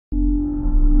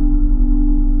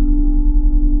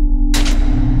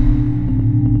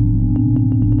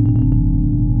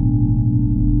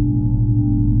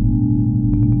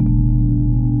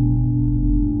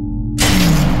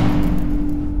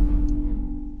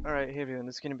Alright, hey everyone,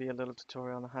 this is going to be a little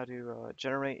tutorial on how to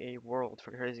generate a world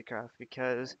for CrazyCraft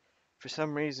because for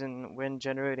some reason when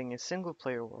generating a single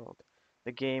player world,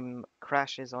 the game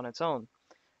crashes on its own.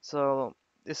 So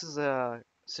this is a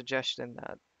suggestion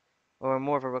that, or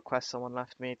more of a request someone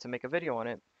left me to make a video on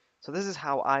it. So this is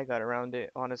how I got around it,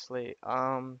 honestly.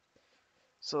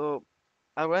 So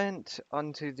I went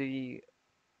onto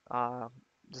uh,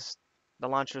 this, the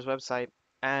launcher's website,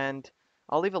 and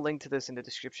I'll leave a link to this in the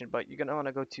description, but you're gonna want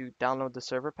to go to download the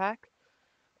server pack,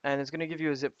 and it's gonna give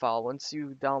you a zip file. Once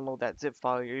you download that zip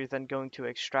file, you're then going to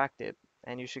extract it,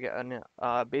 and you should get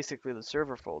basically the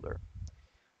server folder.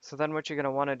 So then what you're gonna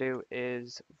want to do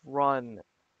is run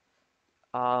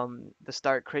the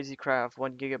start crazycraft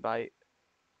 1 GB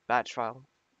batch file.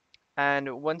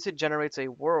 And once it generates a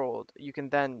world, you can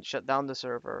then shut down the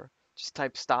server. Just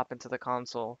type stop into the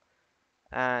console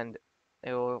and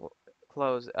it will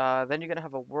close. Then you're gonna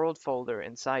have a world folder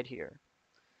inside here.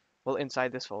 Well,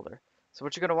 inside this folder. So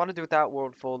what you're gonna want to do with that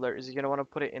world folder is you're gonna want to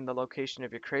put it in the location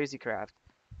of your crazycraft.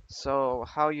 So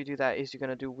how you do that is you're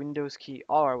gonna do Windows key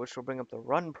R, which will bring up the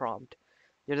run prompt.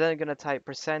 You're then gonna type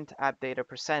percent appdata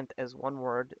percent as one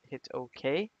word, hit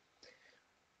OK,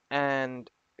 and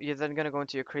you're then gonna go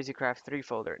into your crazycraft 3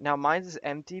 folder. Now mine is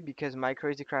empty because my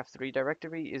crazycraft 3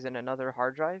 directory is in another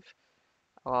hard drive.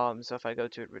 So if I go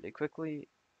to it really quickly,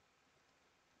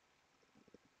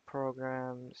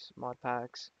 programs, mod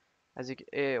packs,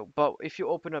 but if you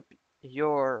open up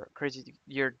your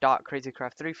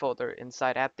 .crazycraft 3 folder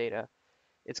inside appdata,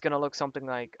 it's gonna look something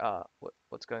like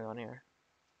what's going on here?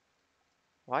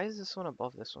 Why is this one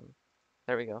above this one?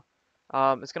 There we go.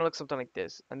 It's gonna look something like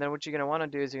this. And then what you're gonna want to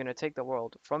do is you're gonna take the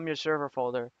world from your server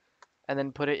folder and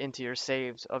then put it into your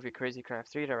saves of your crazycraft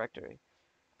 3 directory.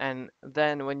 And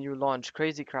then when you launch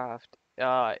crazycraft,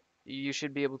 you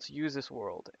should be able to use this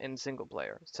world in single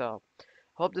player. So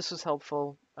hope this was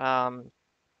helpful. If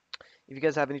you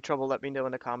guys have any trouble, let me know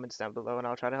in the comments down below, and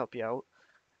I'll try to help you out.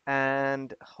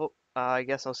 And I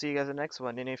guess I'll see you guys in the next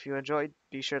one. And if you enjoyed,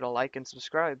 be sure to like and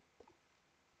subscribe.